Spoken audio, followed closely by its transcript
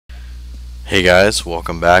Hey guys,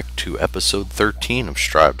 welcome back to episode 13 of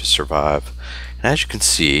Strive to Survive. And as you can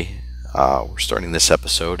see, we're starting this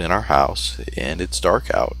episode in our house, and it's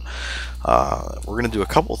dark out. We're going to do a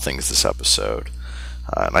couple things this episode.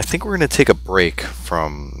 And I think we're going to take a break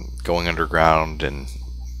from going underground and,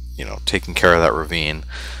 taking care of that ravine.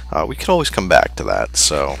 We could always come back to that,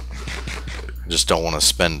 so I just don't want to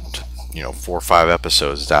spend, 4 or 5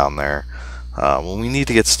 episodes down there. Well, we need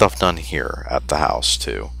to get stuff done here at the house,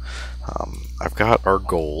 too. I've got our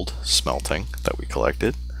gold smelting that we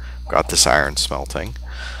collected. I've got this iron smelting.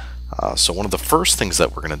 So one of the first things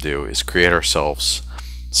that we're going to do is create ourselves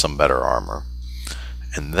some better armor.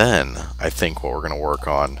 And then I think what we're going to work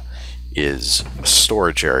on is a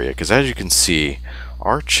storage area. Because as you can see,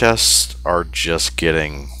 our chests are just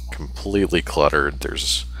getting completely cluttered.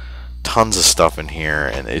 There's tons of stuff in here,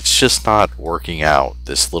 and it's just not working out,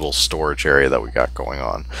 this little storage area that we got going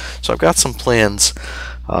on. So I've got some plans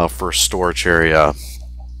for a storage area,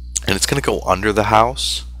 and it's going to go under the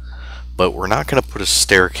house, but we're not going to put a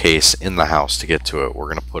staircase in the house to get to it. We're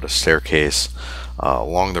going to put a staircase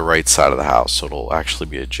along the right side of the house, so it'll actually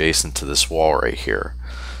be adjacent to this wall right here.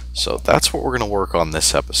 So that's what we're going to work on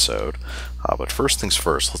this episode. But first things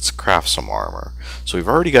first, let's craft some armor. So we've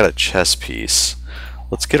already got a chest piece.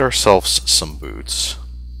 Let's get ourselves some boots.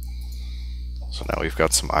 So now we've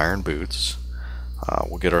got some iron boots.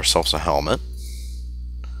 We'll get ourselves a helmet.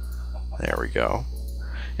 There we go.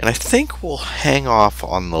 And I think we'll hold off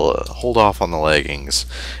on the leggings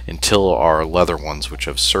until our leather ones, which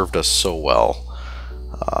have served us so well,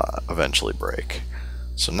 eventually break.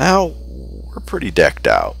 So now we're pretty decked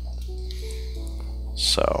out.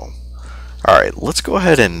 So, alright, let's go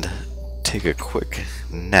ahead and take a quick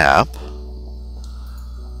nap.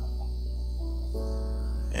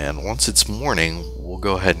 And once it's morning, we'll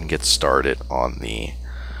go ahead and get started on the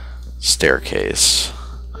staircase.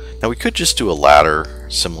 Now we could just do a ladder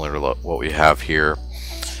similar to what we have here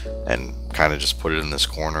and kind of just put it in this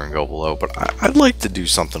corner and go below, but I'd like to do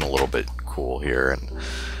something a little bit cool here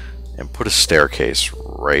and put a staircase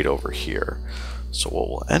right over here. So what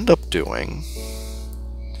we'll end up doing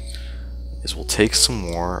is we'll take some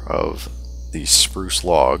more of these spruce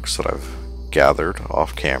logs that I've gathered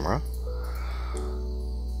off camera,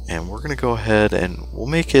 and we're going to go ahead and we'll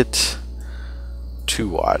make it 2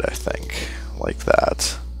 wide, I think, like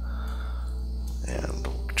that. And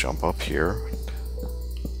we'll jump up here.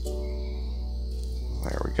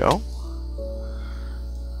 There we go.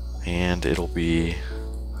 And it'll be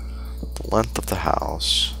the length of the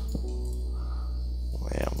house.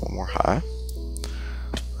 And one more high.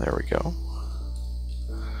 There we go.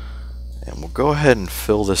 And we'll go ahead and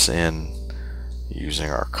fill this in using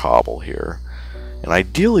our cobble here. And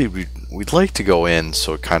ideally we'd like to go in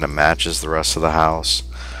so it kind of matches the rest of the house,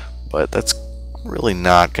 but that's really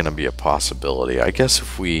not going to be a possibility. I guess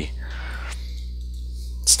if let's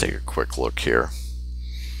take a quick look here,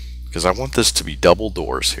 because I want this to be double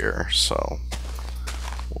doors here. So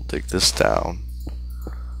we'll dig this down,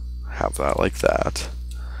 have that like that,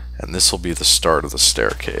 and this will be the start of the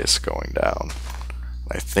staircase going down.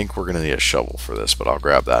 I think we're going to need a shovel for this, but I'll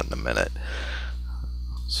grab that in a minute.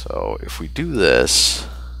 So if we do this,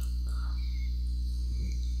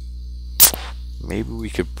 maybe we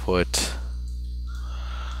could put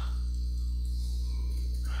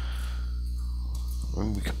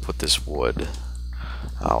this wood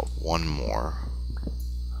out one more.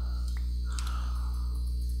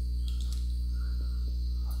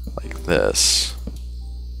 Like this.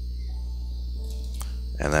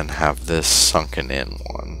 And then have this sunken in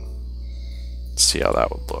one. Let's see how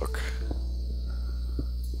that would look.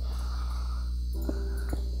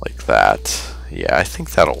 Like that. Yeah, I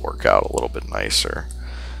think that'll work out a little bit nicer.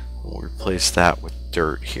 We'll replace that with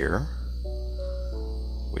dirt here,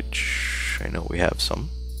 which I know we have some.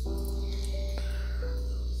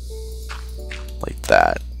 Like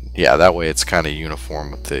that. Yeah, that way it's kind of uniform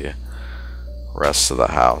with the rest of the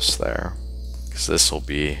house there. Because this will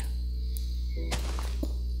be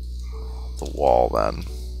the wall then.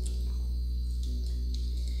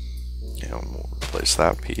 And we'll replace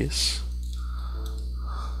that piece.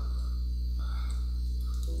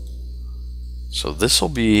 So this will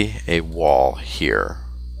be a wall here.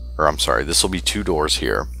 Or I'm sorry, this will be 2 doors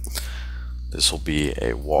here. This will be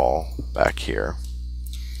a wall back here.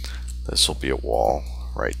 This will be a wall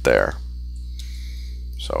right there.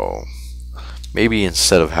 So maybe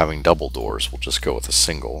instead of having double doors, we'll just go with a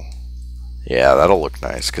single. Yeah, that'll look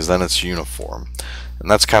nice, because then it's uniform. And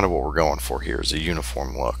that's kind of what we're going for here, is a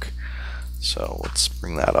uniform look. So let's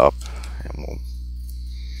bring that up, and we'll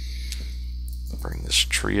bring this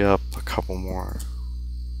tree up a couple more.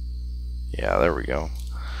 Yeah, there we go.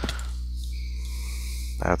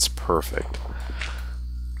 That's perfect.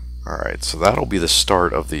 Alright, so that'll be the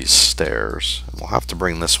start of these stairs. We'll have to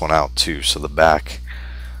bring this one out too, so the back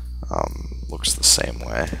looks the same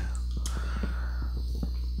way.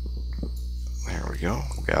 There we go.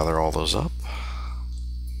 We'll gather all those up.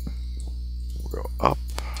 We'll go up.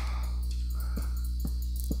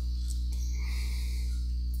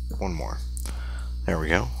 One more. There we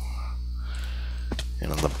go.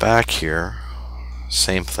 And on the back here,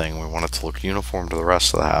 same thing. We want it to look uniform to the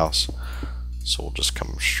rest of the house. So we'll just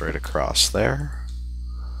come straight across there.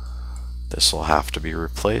 This will have to be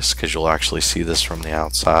replaced because you'll actually see this from the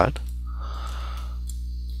outside.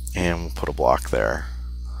 And we'll put a block there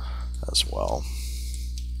as well.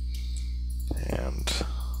 And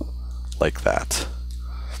like that.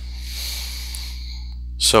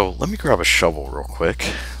 So let me grab a shovel real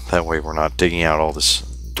quick. That way we're not digging out all this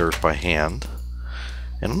dirt by hand.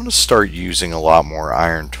 And I'm going to start using a lot more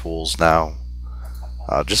iron tools now.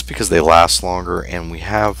 Just because they last longer and we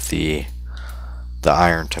have the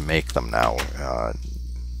iron to make them now. A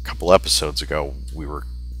couple episodes ago we were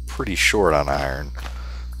pretty short on iron,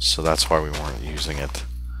 so that's why we weren't using it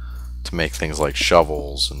to make things like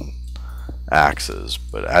shovels and axes,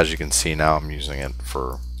 but as you can see now I'm using it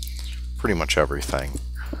for pretty much everything.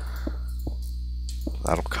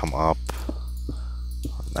 That'll come up,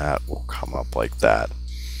 and that will come up like that.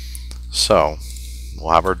 So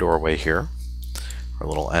we'll have our doorway here, our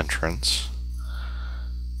little entrance,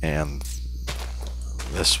 and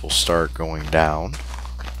this will start going down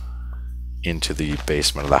into the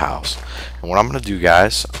basement of the house. And what I'm going to do,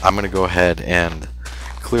 guys, I'm going to go ahead and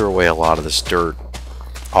clear away a lot of this dirt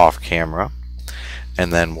off camera,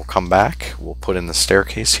 and then we'll come back, we'll put in the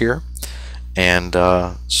staircase here, and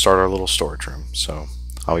start our little storage room. So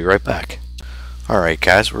I'll be right back. Alright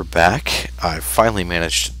guys, we're back. I finally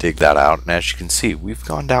managed to dig that out, and as you can see, we've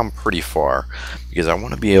gone down pretty far because I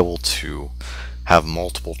want to be able to have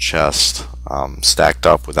multiple chests stacked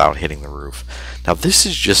up without hitting the roof. Now this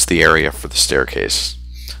is just the area for the staircase.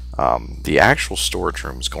 The actual storage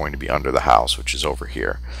room is going to be under the house, which is over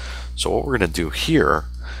here. So what we're going to do here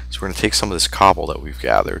is we're going to take some of this cobble that we've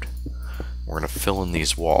gathered. We're going to fill in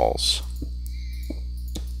these walls.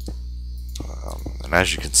 And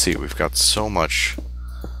as you can see, we've got so much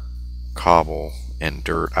cobble and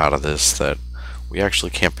dirt out of this that we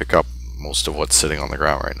actually can't pick up most of what's sitting on the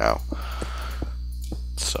ground right now.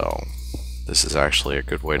 So this is actually a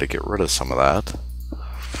good way to get rid of some of that.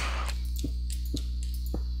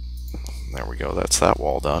 There we go, that's that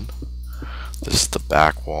wall done. This is the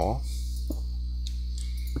back wall.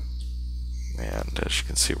 And as you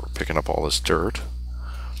can see, we're picking up all this dirt.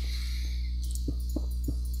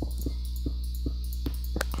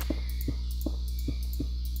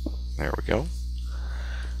 There we go.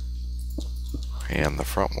 And the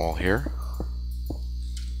front wall here.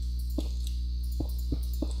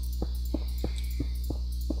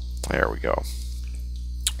 There we go.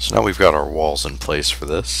 So now we've got our walls in place for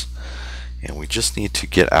this, and we just need to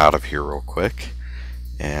get out of here real quick.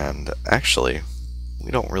 And actually, we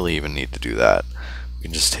don't really even need to do that. We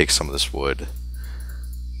can just take some of this wood,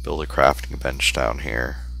 build a crafting bench down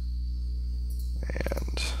here,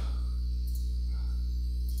 and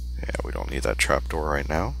yeah, we don't need that trapdoor right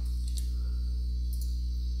now.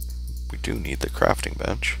 We do need the crafting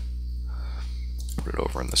bench. Put it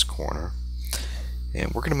over in this corner.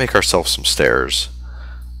 And we're going to make ourselves some stairs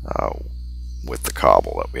with the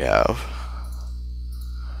cobble that we have.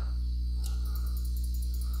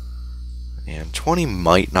 And 20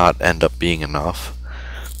 might not end up being enough,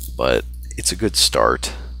 but it's a good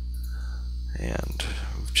start. And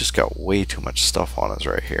we've just got way too much stuff on us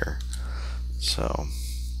right here. So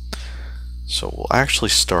we'll actually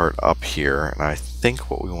start up here, and I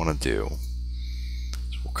think what we want to do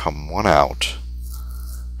is we'll come one out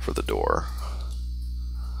for the door.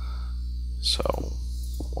 So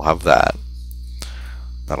we'll have that.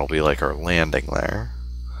 That'll be like our landing there.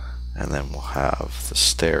 And then we'll have the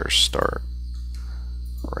stairs start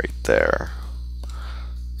right there.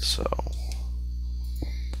 So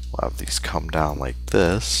we'll have these come down like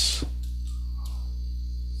this.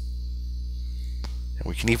 And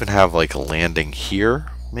we can even have like a landing here,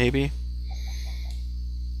 maybe.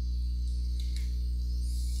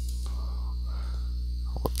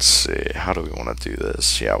 Let's see, how do we want to do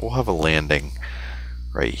this? Yeah, we'll have a landing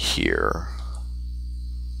right here.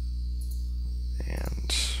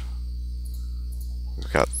 And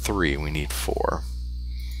we've got 3, we need 4.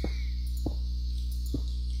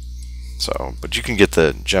 So, but you can get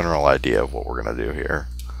the general idea of what we're going to do here.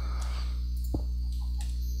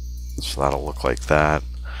 So that'll look like that.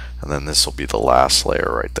 And then this will be the last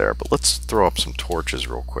layer right there. But let's throw up some torches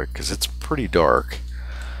real quick because it's pretty dark.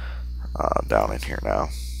 down in here now.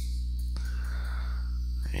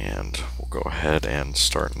 And we'll go ahead and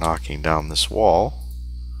start knocking down this wall.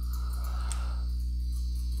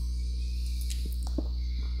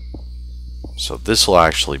 So this will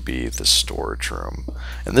actually be the storage room,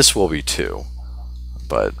 and this will be too,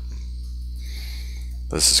 but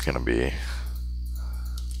this is going to be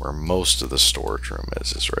where most of the storage room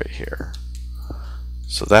is right here.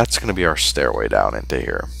 So that's going to be our stairway down into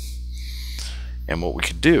here. And what we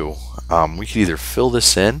could do, we could either fill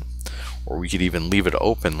this in, or we could even leave it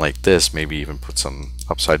open like this, maybe even put some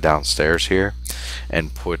upside down stairs here,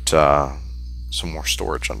 and put some more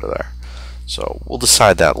storage under there. So we'll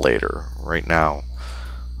decide that later. Right now,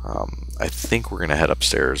 I think we're going to head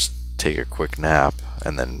upstairs, take a quick nap,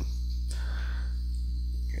 and then,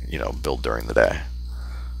 you know, build during the day.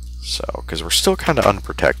 So, because we're still kind of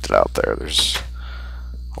unprotected out there. There's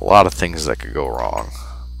a lot of things that could go wrong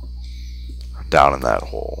down in that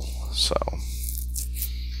hole. So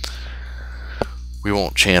we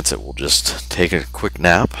won't chance it. We'll just take a quick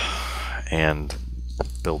nap and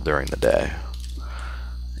build during the day.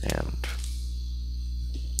 And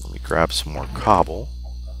let me grab some more cobble.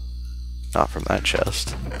 Not from that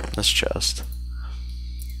chest, this chest.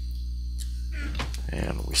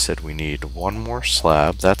 And we said we need one more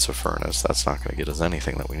slab. That's a furnace. That's not going to get us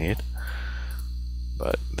anything that we need.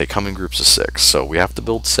 But they come in groups of 6, so we have to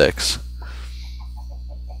build 6.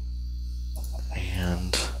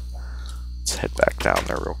 And let's head back down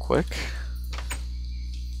there real quick.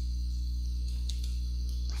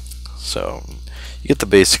 So you get the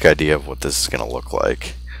basic idea of what this is going to look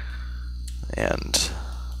like. And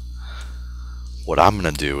what I'm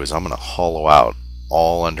going to do is I'm going to hollow out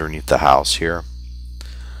all underneath the house here.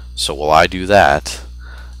 So while I do that,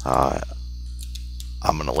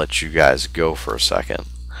 I'm going to let you guys go for a second,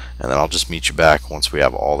 and then I'll just meet you back once we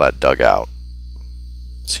have all that dug out.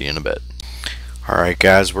 See you in a bit. Alright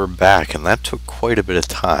guys, we're back, and that took quite a bit of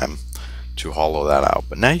time to hollow that out,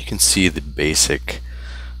 but now you can see the basic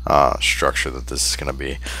structure that this is going to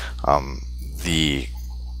be. The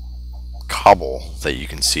cobble that you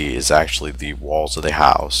can see is actually the walls of the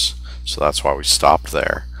house, so that's why we stopped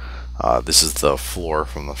there. This is the floor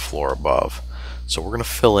from the floor above. So we're going to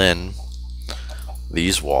fill in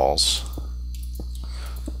these walls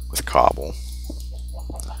with cobble.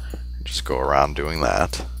 Just go around doing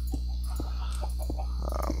that.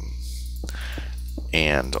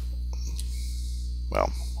 And,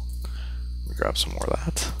 well, let me grab some more of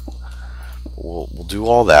that. We'll do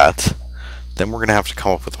all that. Then we're going to have to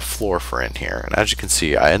come up with a floor for in here. And as you can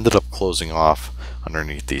see, I ended up closing off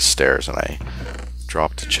underneath these stairs, and I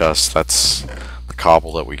dropped a chest. That's the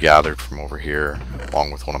cobble that we gathered from over here,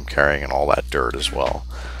 along with what I'm carrying and all that dirt as well.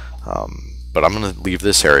 But I'm going to leave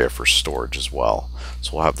this area for storage as well.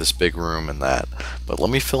 So we'll have this big room and that. But let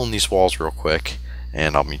me fill in these walls real quick,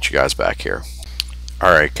 and I'll meet you guys back here.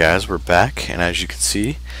 Alright guys, we're back, and as you can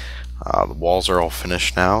see, the walls are all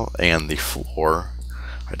finished now, and the floor,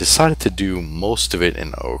 I decided to do most of it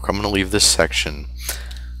in oak. I'm going to leave this section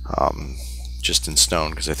just in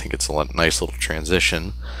stone because I think it's a nice little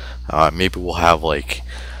transition. Maybe we'll have like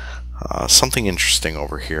something interesting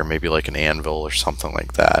over here, maybe like an anvil or something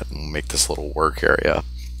like that, and make this little work area.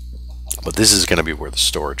 But this is going to be where the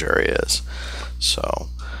storage area is. So,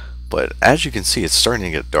 but as you can see, it's starting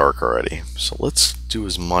to get dark already. So let's do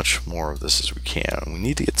as much more of this as we can. We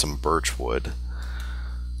need to get some birch wood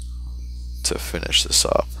to finish this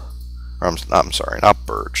up. Or I'm sorry, not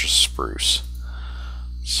birch, spruce.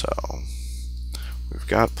 So we've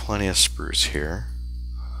got plenty of spruce here,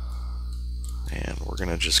 and we're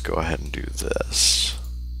gonna just go ahead and do this.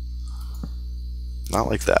 Not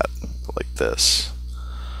like that, but like this.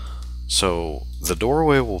 So the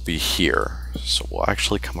doorway will be here, so we'll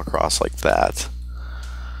actually come across like that,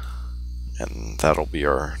 and that'll be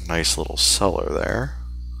our nice little cellar there.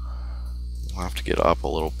 We'll have to get up a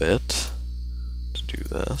little bit to do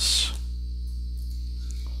this.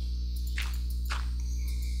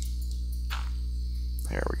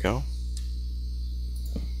 There we go.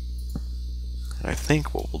 And I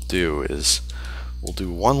think what we'll do is we'll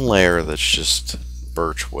do one layer that's just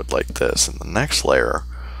birch wood like this, and the next layer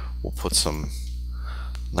we'll put some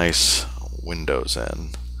nice windows in,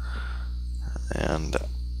 and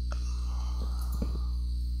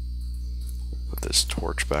put this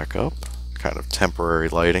torch back up. Kind of temporary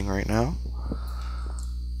lighting right now,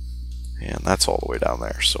 and that's all the way down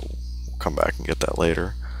there, so we'll come back and get that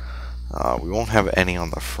later. We won't have any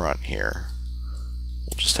on the front here.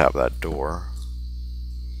 We'll just have that door.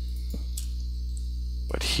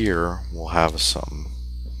 But here we'll have some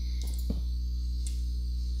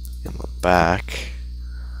in the back,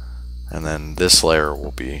 and then this layer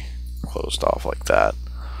will be closed off like that.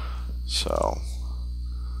 So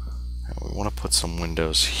we want to put some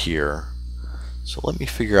windows here. So let me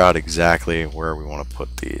figure out exactly where we want to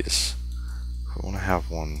put these. We want to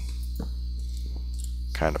have one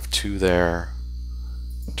kind of 2 there,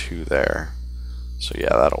 2 there. So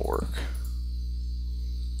yeah, that'll work.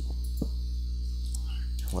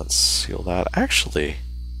 Let's seal that. Actually,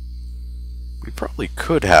 we probably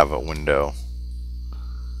could have a window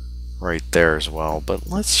right there as well, but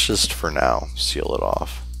let's just for now seal it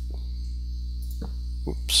off.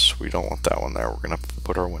 Oops, we don't want that one there. We're gonna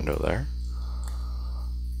put our window there.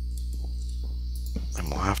 And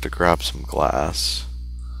we'll have to grab some glass.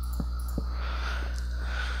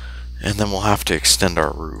 And then we'll have to extend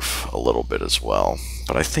our roof a little bit as well.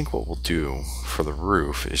 But I think what we'll do for the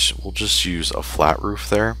roof is we'll just use a flat roof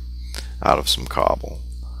there out of some cobble.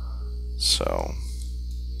 So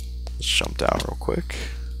let's jump down real quick.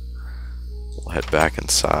 We'll head back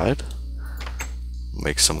inside.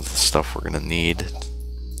 Make some of the stuff we're going to need.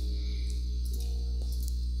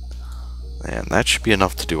 And that should be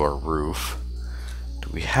enough to do our roof. Do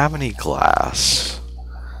we have any glass?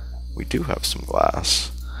 We do have some glass.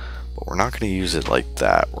 But we're not going to use it like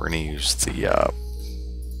that. We're going to use the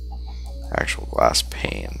actual glass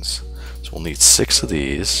panes. So we'll need 6 of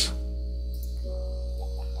these.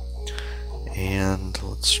 And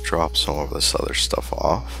let's drop some of this other stuff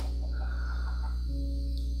off.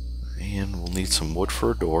 And we'll need some wood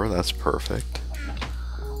for a door. That's perfect.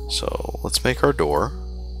 So let's make our door.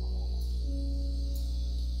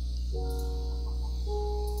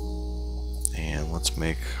 And let's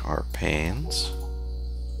make our panes.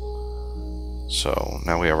 So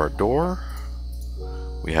now we have our door,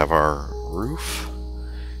 we have our roof,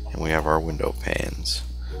 and we have our window panes.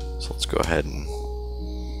 So let's go ahead and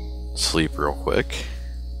sleep real quick,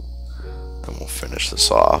 and we'll finish this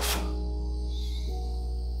off.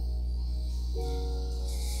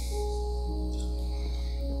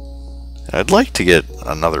 And I'd like to get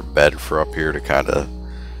another bed for up here to kind of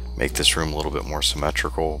make this room a little bit more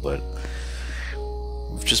symmetrical, but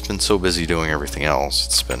we've just been so busy doing everything else,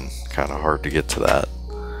 it's been kind of hard to get to that.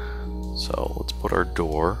 So let's put our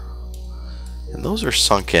door, and those are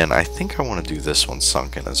sunk in. I think I want to do this one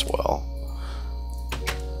sunken as well,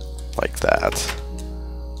 like that.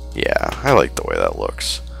 Yeah, I like the way that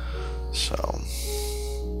looks. So,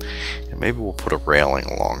 and maybe we'll put a railing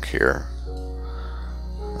along here.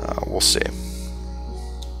 We'll see.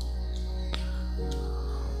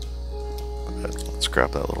 But let's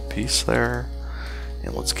grab that little piece there.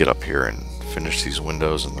 And let's get up here and finish these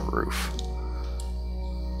windows and the roof.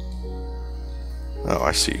 Oh,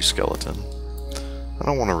 I see you, skeleton. I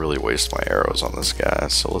don't want to really waste my arrows on this guy,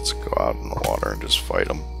 so let's go out in the water and just fight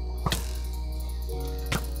him.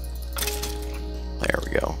 There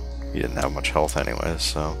we go. He didn't have much health anyway,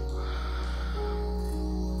 so...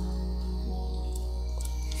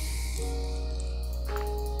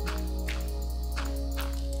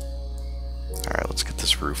 Alright, let's get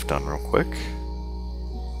this roof done real quick.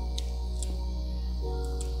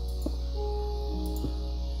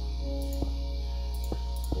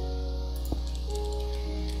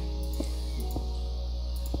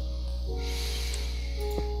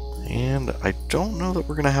 And I don't know that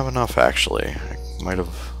we're going to have enough, actually. I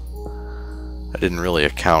didn't really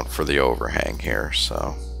account for the overhang here,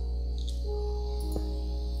 so...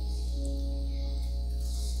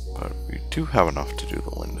 But we do have enough to do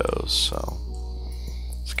the windows, so...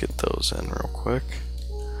 Let's get those in real quick.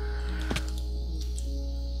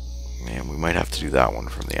 Man, we might have to do that one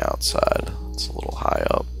from the outside. It's a little high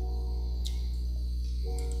up.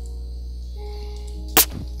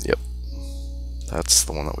 Yep. That's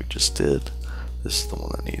the one that we just did. This is the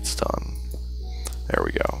one that needs done. There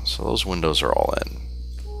we go. So those windows are all in.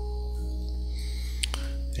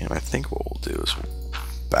 And I think what we'll do is we'll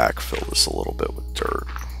backfill this a little bit with dirt.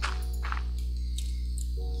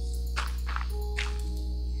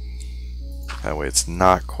 That way it's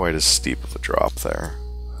not quite as steep of a drop there.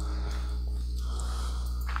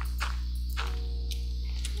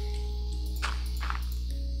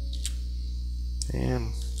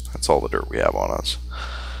 And that's all the dirt we have on us.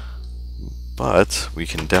 But we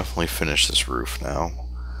can definitely finish this roof now.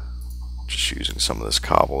 Just using some of this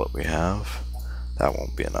cobble that we have. That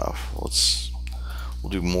won't be enough.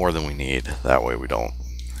 We'll do more than we need. That way we don't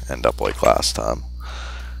end up like last time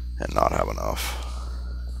and not have enough.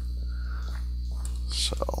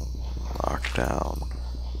 So, knock down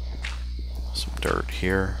some dirt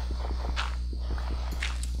here.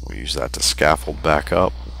 We'll use that to scaffold back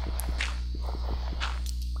up.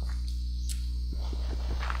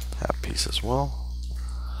 That piece as well.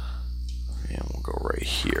 And we'll go right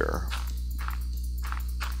here.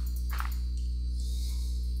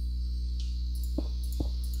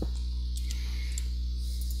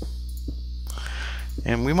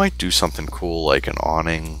 And we might do something cool like an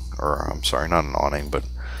awning, or I'm sorry, not an awning, but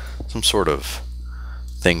some sort of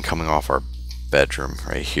thing coming off our bedroom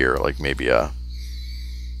right here, like maybe a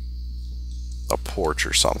porch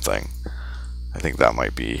or something. I think that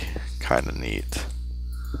might be kind of neat.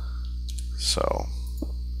 So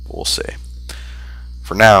we'll see.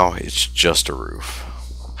 For now, it's just a roof.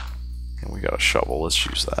 And we got a shovel. Let's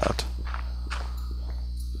use that.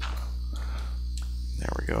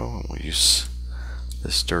 There we go. And we'll use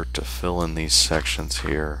this dirt to fill in these sections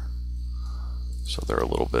here so they're a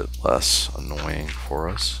little bit less annoying for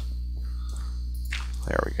us.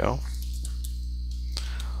 There we go.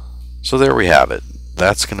 So there we have it.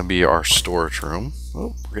 That's going to be our storage room.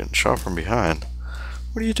 Oh, we're getting shot from behind.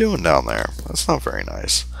 What are you doing down there? That's not very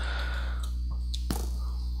nice.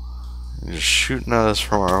 You're just shooting at us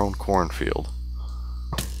from our own cornfield.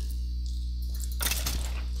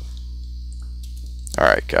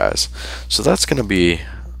 Alright guys, so that's going to be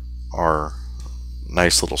our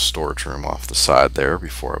nice little storage room off the side there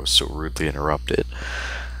before I was so rudely interrupted.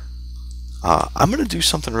 I'm going to do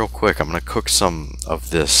something real quick. I'm going to cook some of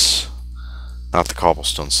this, not the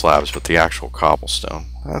cobblestone slabs, but the actual cobblestone.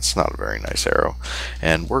 That's not a very nice arrow.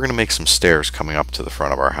 And we're going to make some stairs coming up to the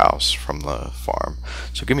front of our house from the farm.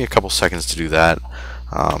 So give me a couple seconds to do that,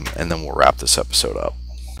 and then we'll wrap this episode up.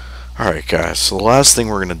 Alright guys, so the last thing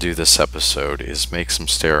we're going to do this episode is make some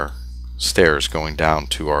stairs going down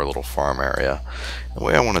to our little farm area. The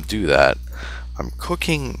way I want to do that, I'm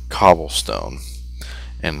cooking cobblestone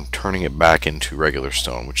and turning it back into regular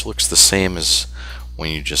stone, which looks the same as when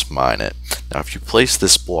you just mine it. Now if you place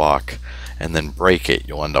this block and then break it,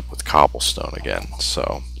 you'll end up with cobblestone again,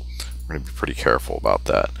 so we're going to be pretty careful about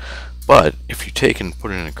that. But if you take and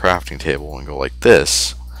put it in a crafting table and go like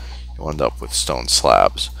this, you'll end up with stone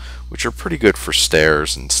slabs, which are pretty good for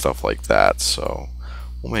stairs and stuff like that, so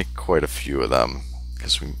we'll make quite a few of them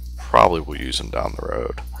because we probably will use them down the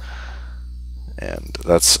road. And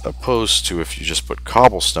that's opposed to if you just put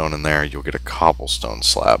cobblestone in there, you'll get a cobblestone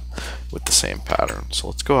slab with the same pattern. So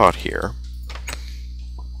let's go out here.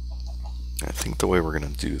 I think the way we're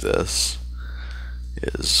going to do this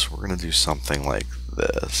is we're going to do something like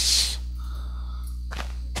this.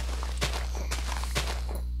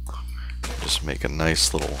 Just make a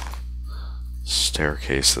nice little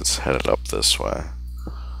staircase that's headed up this way.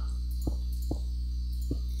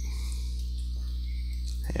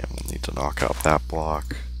 And we'll need to knock out that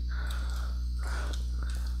block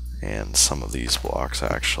and some of these blocks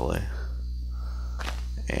actually,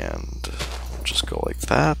 and we'll just go like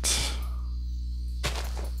that.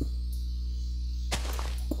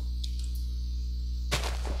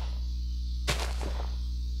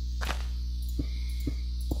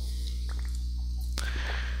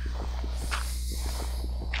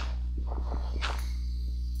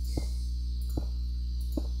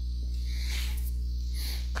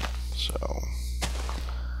 So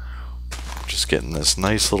just getting this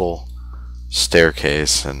nice little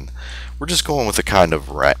staircase, and we're just going with a kind of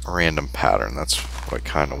random pattern. That's what I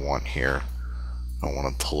kind of want here. I don't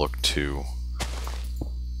want it to look too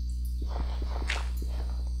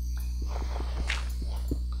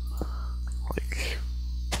like,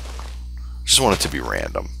 just want it to be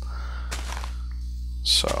random.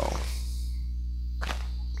 So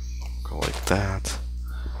go like that.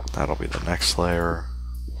 That'll be the next layer.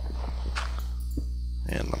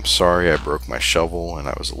 And I'm sorry I broke my shovel and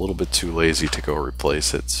I was a little bit too lazy to go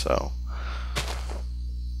replace it, so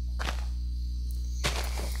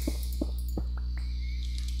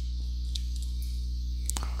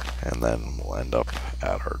and then we'll end up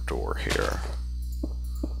at our door here.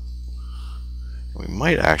 We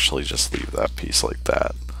might actually just leave that piece like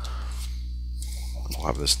that. We'll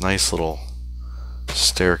have this nice little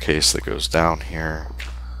staircase that goes down here.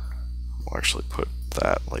 We'll actually put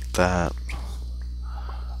that like that.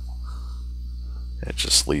 It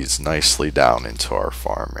just leads nicely down into our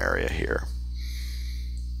farm area here.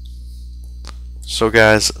 So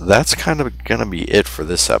guys, that's kind of gonna be it for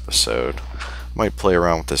this episode. Might play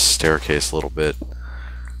around with this staircase a little bit,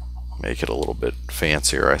 make it a little bit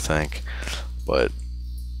fancier I think, but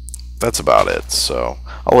that's about it. So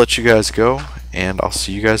I'll let you guys go, and I'll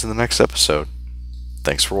see you guys in the next episode.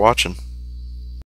 Thanks for watching.